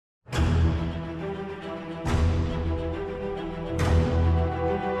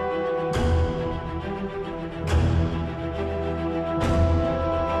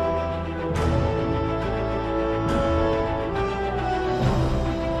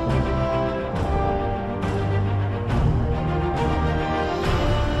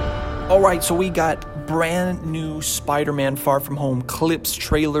All right, so we got brand new Spider-Man Far From Home clips,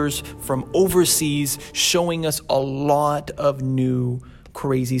 trailers from overseas, showing us a lot of new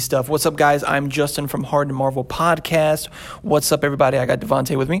crazy stuff. What's up, guys? I'm Justin from Hard to Marvel Podcast. What's up, everybody? I got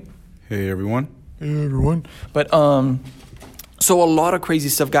Devontae with me. Hey, everyone. Hey, everyone. But so a lot of crazy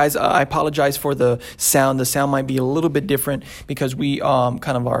stuff, guys. I apologize for the sound. The sound might be a little bit different because we kind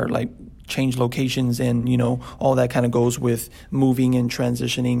of are like change locations and, you know, all that kind of goes with moving and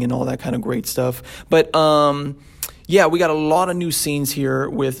transitioning and all that kind of great stuff. But yeah, we got a lot of new scenes here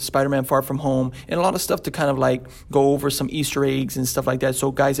with Spider-Man Far From Home and a lot of stuff to kind of like go over some Easter eggs and stuff like that.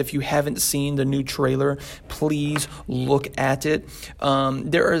 So guys, if you haven't seen the new trailer, please look at it.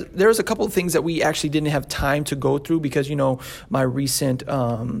 There's a couple of things that we actually didn't have time to go through because, you know, my recent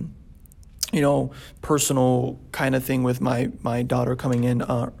personal kind of thing with my daughter coming in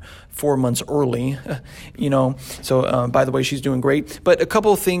 4 months early, So, by the way, she's doing great. But a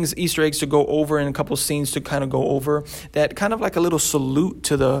couple of things, Easter eggs to go over and a couple of scenes to kind of go over that kind of like a little salute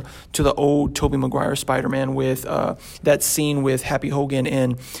to the old Tobey Maguire Spider-Man with that scene with Happy Hogan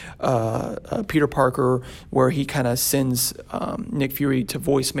and Peter Parker where he kind of sends Nick Fury to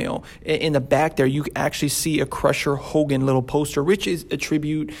voicemail. In the back there, you actually see a Crusher Hogan little poster, which is a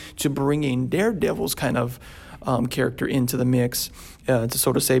tribute to bringing Daredevil's kind of character into the mix, to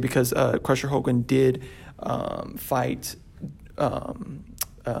so to say, because Crusher Hogan did fight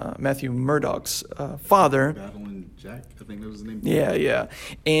Matthew Murdock's father. Battling Jack, I think that was his name. Yeah.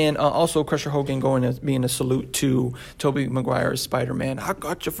 And also Crusher Hogan going as being a salute to Tobey Maguire's Spider-Man. I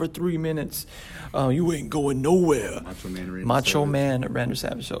got you for 3 minutes. You ain't going nowhere. Macho Man, Randy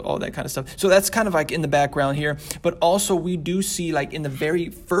Savage, so all that kind of stuff. So that's kind of like in the background here. But also we do see like in the very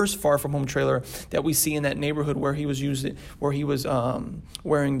first Far From Home trailer that we see in that neighborhood where he was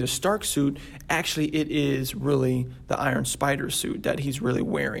wearing the Stark suit. Actually, it is really the Iron Spider suit that he's really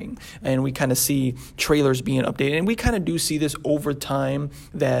wearing. And we kind of see trailers being updated. And we kind of do see this over time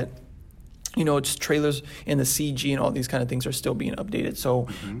that, you know, it's trailers and the CG and all these kind of things are still being updated. So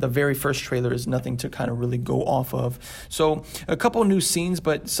the very first trailer is nothing to kind of really go off of. So a couple new scenes,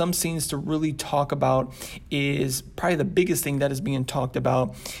 but some scenes to really talk about is probably the biggest thing that is being talked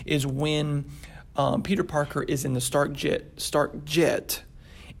about is when Peter Parker is in the Stark jet.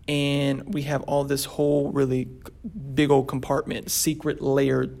 And we have all this whole really big old compartment, secret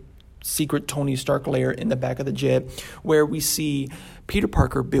Tony Stark layer in the back of the jet, where we see Peter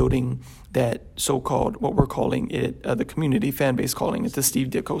Parker building that so-called, what we're calling it, the community fan base calling it the Steve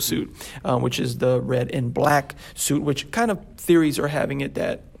Ditko suit, which is the red and black suit, which kind of theories are having it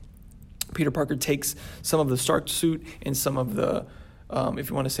that Peter Parker takes some of the Stark suit and some of the, if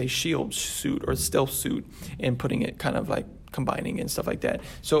you want to say shield suit or stealth suit, and putting it kind of like combining and stuff like that.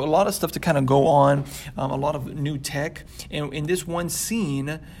 So a lot of stuff to kind of go on, a lot of new tech. And in this one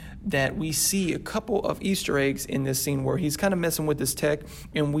scene that we see a couple of Easter eggs in this scene where he's kind of messing with this tech,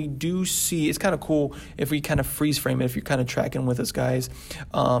 and we do see, it's kind of cool if we kind of freeze frame it, if you're kind of tracking with us guys,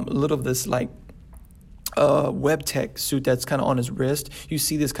 a little of this like web tech suit that's kind of on his wrist. You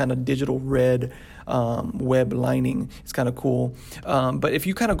see this kind of digital red web lining. It's kind of cool. But if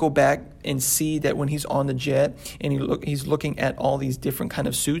you kind of go back and see that when he's on the jet and he's looking at all these different kind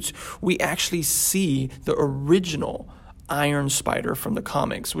of suits, we actually see the original Iron Spider from the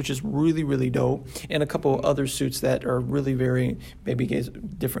comics, which is really, really dope, and a couple of other suits that are really very maybe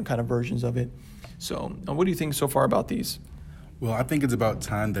different kind of versions of it. So, what do you think so far about these? Well, I think it's about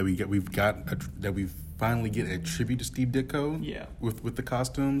time that we finally get a tribute to Steve Ditko. Yeah. With the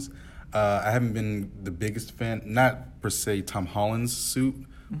costumes. I haven't been the biggest fan, not per se Tom Holland's suit,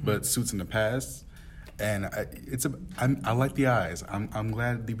 but suits in the past. And I like the eyes. I'm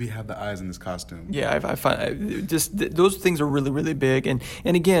glad that we have the eyes in this costume. Yeah, I find those things are really, really big. And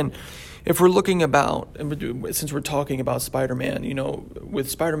again, if we're looking about, since we're talking about Spider-Man, you know, with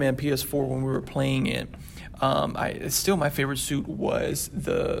Spider-Man PS4 when we were playing it, still my favorite suit was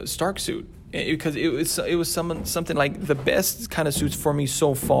the Stark suit. Because it was something like the best kind of suits for me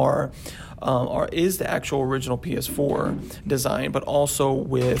so far is the actual original PS4 design, but also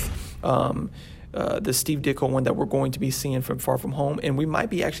with the Steve Ditko one that we're going to be seeing from Far From Home, and we might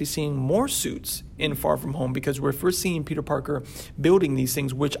be actually seeing more suits in Far From Home because we're seeing Peter Parker building these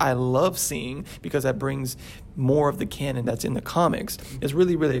things, which I love seeing because that brings more of the canon that's in the comics. It's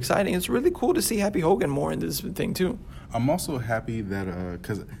really, really exciting. It's really cool to see Happy Hogan more in this thing too. I'm also happy that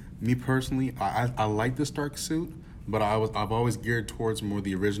because me personally, I like the Stark suit, but I've always geared towards more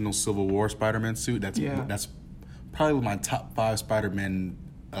the original Civil War Spider-Man suit. That's probably my top 5 Spider-Man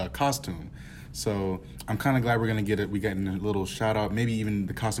costume. So I'm kind of glad we're gonna get it. We got a little shout out, maybe even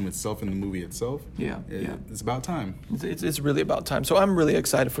the costume itself in the movie itself. It's about time. It's really about time. So I'm really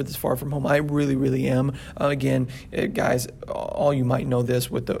excited for this Far From Home. I really, really am. Again, guys, all you might know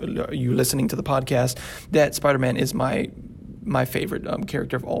this with you listening to the podcast, that Spider-Man is my favorite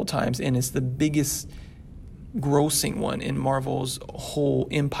character of all times, and it's the biggest grossing one in Marvel's whole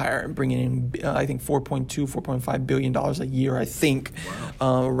empire, bringing in I think $4.5 billion a year, I think.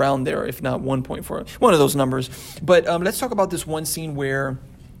 Wow. Around there, if not 1.4, one of those numbers. But let's talk about this one scene where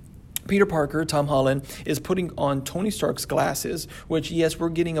Peter Parker, Tom Holland, is putting on Tony Stark's glasses, which, yes, we're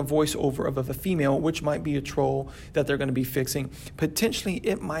getting a voiceover of a female, which might be a troll that they're going to be fixing. Potentially,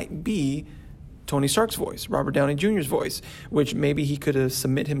 it might be Tony Stark's voice, Robert Downey Jr.'s voice, which maybe he could have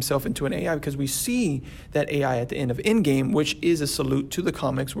submit himself into an AI, because we see that AI at the end of Endgame, which is a salute to the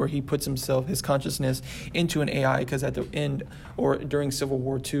comics, where he puts his consciousness into an AI, because at the end or during Civil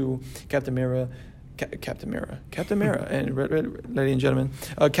War II, Captain America, and ladies and gentlemen,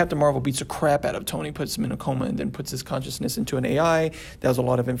 Captain Marvel beats the crap out of Tony, puts him in a coma, and then puts his consciousness into an AI. That was a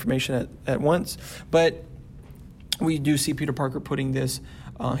lot of information at once, but we do see Peter Parker putting his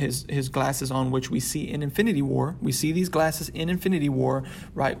glasses on, which we see in Infinity War. We see these glasses in Infinity War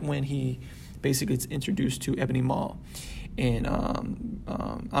right when he basically gets introduced to Ebony Maw. And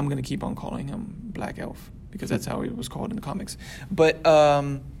I'm going to keep on calling him Black Elf, because that's how he was called in the comics. But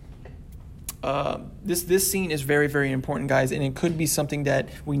this scene is very, very important, guys, and it could be something that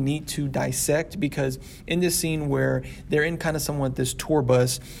we need to dissect, because in this scene where they're in kind of somewhat this tour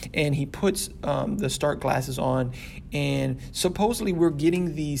bus, and he puts the Stark glasses on, and supposedly we're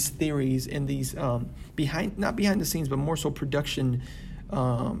getting these theories and these not behind the scenes, but more so production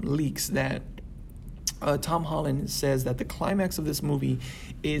leaks, that Tom Holland says that the climax of this movie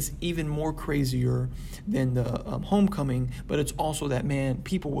is even more crazier than the Homecoming, but it's also that, man,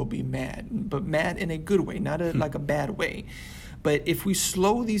 people will be mad, but mad in a good way, not like a bad way. But if we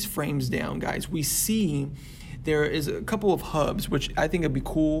slow these frames down, guys, we see there is a couple of hubs, which I think it'd be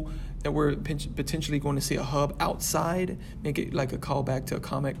cool that we're potentially going to see a hub outside, make it like a callback to a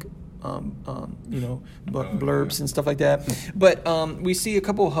comic, blurbs and stuff like that. But we see a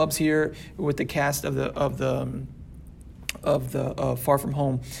couple of hubs here with the cast of the Far From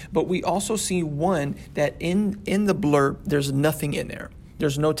Home. But we also see one that in the blurb, there's nothing in there.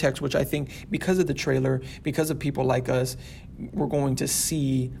 There's no text, which I think because of the trailer, because of people like us, we're going to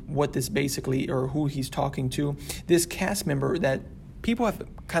see what this basically, or who he's talking to. This cast member that people have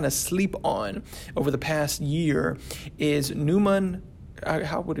kind of sleep on over the past year is Numan.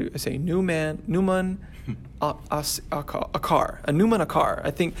 How would I say Numan Akar. I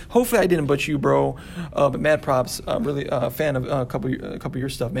think, hopefully I didn't butcher you, bro. But mad props. I'm really a fan of a couple of your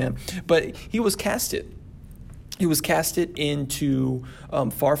stuff, man. But he was casted. He was casted into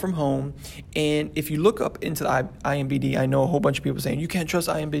Far From Home, and if you look up into the IMDb, I know a whole bunch of people saying you can't trust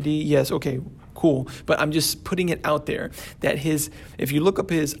IMDb. Yes, okay, cool, but I'm just putting it out there that if you look up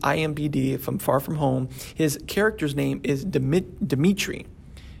his IMDb from Far From Home, his character's name is Dimitri.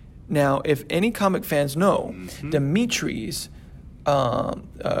 Now, if any comic fans know, Dimitri's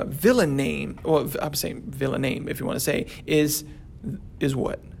villain name, or I'm saying villain name, if you want to say, is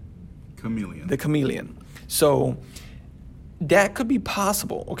what? Chameleon. The Chameleon. So that could be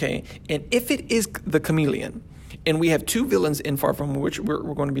possible, okay? And if it is the Chameleon, and we have two villains in Far From Home, which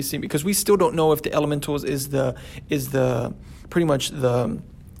we're going to be seeing, because we still don't know if the Elementals is the pretty much the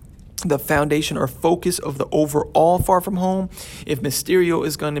foundation or focus of the overall Far From Home, if Mysterio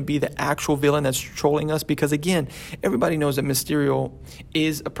is going to be the actual villain that's trolling us, because again, everybody knows that Mysterio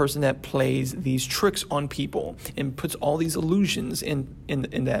is a person that plays these tricks on people and puts all these illusions in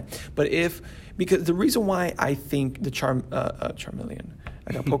that. But because the reason why I think the Charmeleon,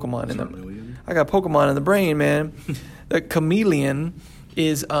 I got Pokemon in the brain, man. The Chameleon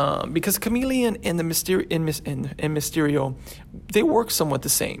is because Chameleon and the Mysterio, they work somewhat the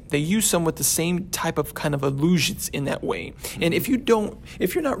same. They use somewhat the same type of kind of illusions in that way. And if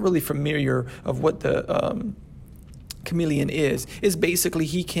you're not really familiar of what the Chameleon is basically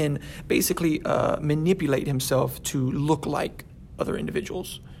he can manipulate himself to look like other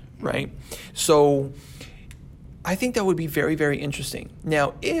individuals, right? So I think that would be very, very interesting.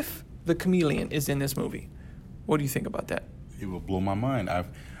 Now, if the Chameleon is in this movie, what do you think about that? It will blow my mind.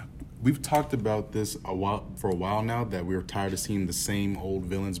 We've talked about this for a while now, that we're tired of seeing the same old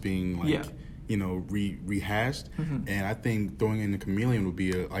villains being rehashed. Mm-hmm. And I think throwing in the Chameleon would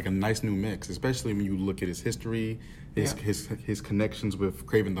be a nice new mix, especially when you look at his history, his connections with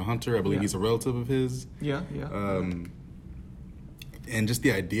Kraven the Hunter. I believe he's a relative of his. Yeah. And just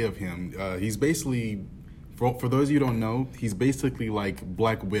the idea of him, he's basically, for those of you who don't know, he's basically like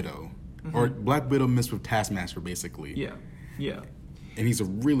Black Widow. or Black Widow mixed with Taskmaster, basically. Yeah, yeah. And he's a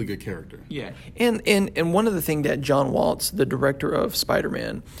really good character. Yeah, and one of the things that John Waltz, the director of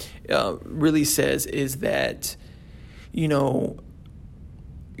Spider-Man, really says is that, you know,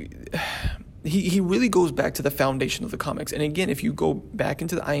 he really goes back to the foundation of the comics. And again, if you go back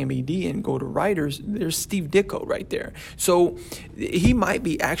into the IMDb and go to writers, there's Steve Ditko right there. So he might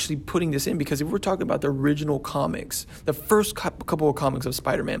be actually putting this in, because if we're talking about the original comics, the first couple of comics of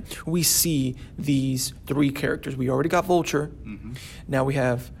Spider-Man, we see these three characters. We already got Vulture. Mm-hmm. Now we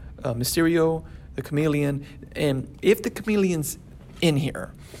have Mysterio, the Chameleon. And if the Chameleon's in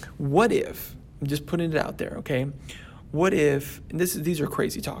here, what if, I'm just putting it out there, okay? What if, and these are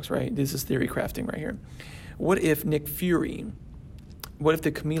crazy talks, right? This is theory crafting right here. What if Nick Fury, what if the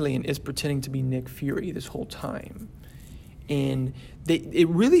Chameleon is pretending to be Nick Fury this whole time? And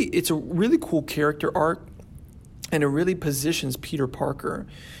it's a really cool character arc, and it really positions Peter Parker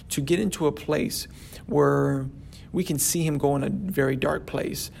to get into a place where we can see him go in a very dark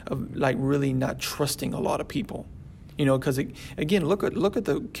place of like really not trusting a lot of people. You know, because again, look at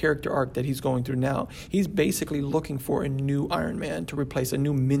the character arc that he's going through now. He's basically looking for a new Iron Man to replace, a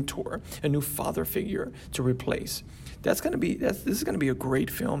new mentor, a new father figure to replace. This is gonna be a great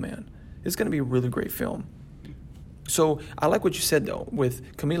film, man. It's gonna be a really great film. So I like what you said though,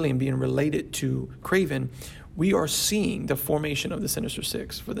 with Chameleon being related to Kraven. We are seeing the formation of the Sinister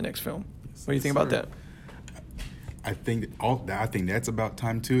Six for the next film. What do you think about that? I think that's about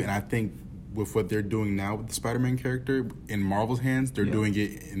time too, and I think with what they're doing now with the Spider-Man character in Marvel's hands, they're doing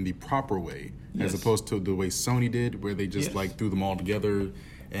it in the proper way, as opposed to the way Sony did, where they just like threw them all together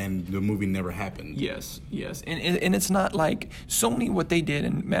and the movie never happened. Yes. And it's not like Sony, what they did,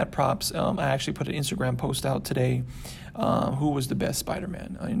 and Matt Props, I actually put an Instagram post out today, who was the best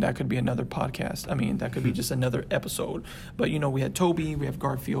Spider-Man. I mean, that could be another podcast. I mean, that could be just another episode. But, you know, we had Tobey, we have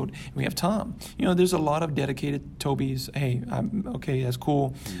Garfield, and we have Tom. You know, there's a lot of dedicated Tobeys. Hey, okay, that's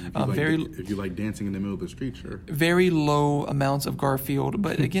cool. If you like dancing in the middle of the street, sure. Very low amounts of Garfield.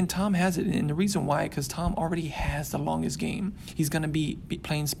 But, again, Tom has it. And the reason why, because Tom already has the longest game. He's going to be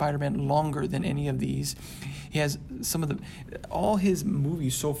playing Spider-Man longer than any of these. He has all his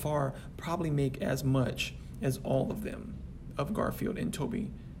movies so far probably make as much as all of them, of Garfield and Tobey,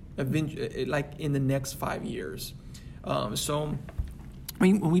 like in the next 5 years. So, I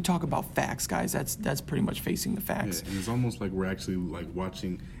mean, when we talk about facts, guys, that's pretty much facing the facts. Yeah, and it's almost like we're actually like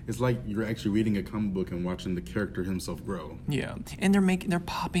watching. It's like you're actually reading a comic book and watching the character himself grow. Yeah, and they're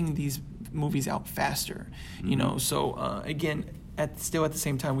popping these movies out faster, you know. So again. Still at the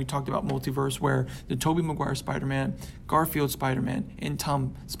same time, we talked about multiverse, where the Tobey Maguire Spider-Man, Garfield Spider-Man, and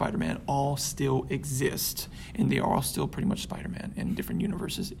Tom Spider-Man all still exist, and they are all still pretty much Spider-Man in different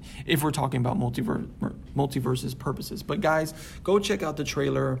universes, if we're talking about multiverses purposes. But guys, go check out the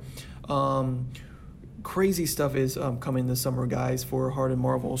trailer. Crazy stuff is coming this summer, guys, for Hard and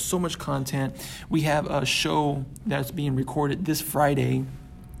Marvel. So much content. We have a show that's being recorded this Friday.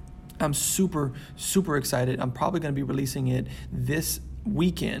 I'm super, super excited. I'm probably going to be releasing it this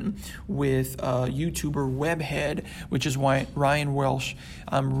weekend with YouTuber Webhead, which is why Ryan Welsh.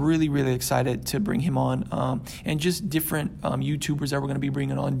 I'm really, really excited to bring him on, and just different YouTubers that we're going to be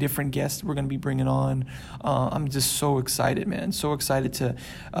bringing on, different guests we're going to be bringing on. I'm just so excited, man. So excited to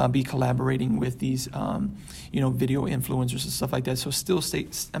be collaborating with these, video influencers and stuff like that. So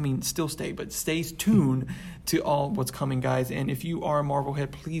stay tuned to all what's coming, guys. And if you are a Marvel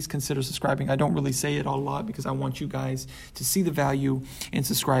head, please consider subscribing. I don't really say it a lot because I want you guys to see the value and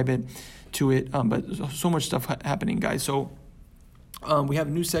subscribe to it. But so much stuff happening, guys. So we have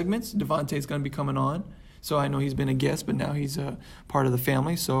new segments. Devontae's going to be coming on. So I know he's been a guest, but now he's a part of the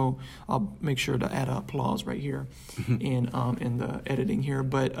family. So I'll make sure to add applause right here in the editing here.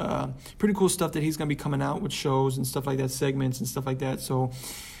 But pretty cool stuff that he's going to be coming out with, shows and stuff like that, segments and stuff like that. So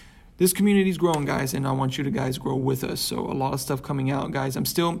this community's growing, guys, and I want you to guys grow with us. So a lot of stuff coming out, guys. I'm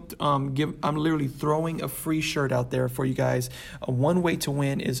still I'm literally throwing a free shirt out there for you guys. One way to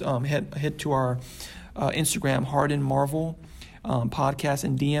win is head to our Instagram, Hard and Marvel podcast,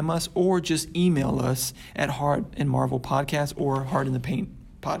 and DM us, or just email us at Hard and Marvel podcast or Hard in the Paint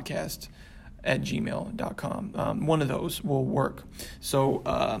podcast at gmail.com. One of those will work. So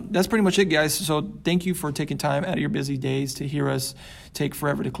that's pretty much it, guys. So thank you for taking time out of your busy days to hear us take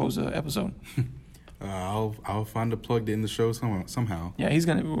forever to close the episode. I'll find a plug to end the show somehow. Yeah, he's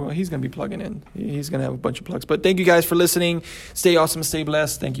gonna be plugging in. He's gonna have a bunch of plugs. But thank you guys for listening. Stay awesome, stay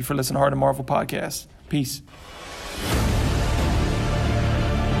blessed. Thank you for listening to Hard and Marvel podcast. Peace.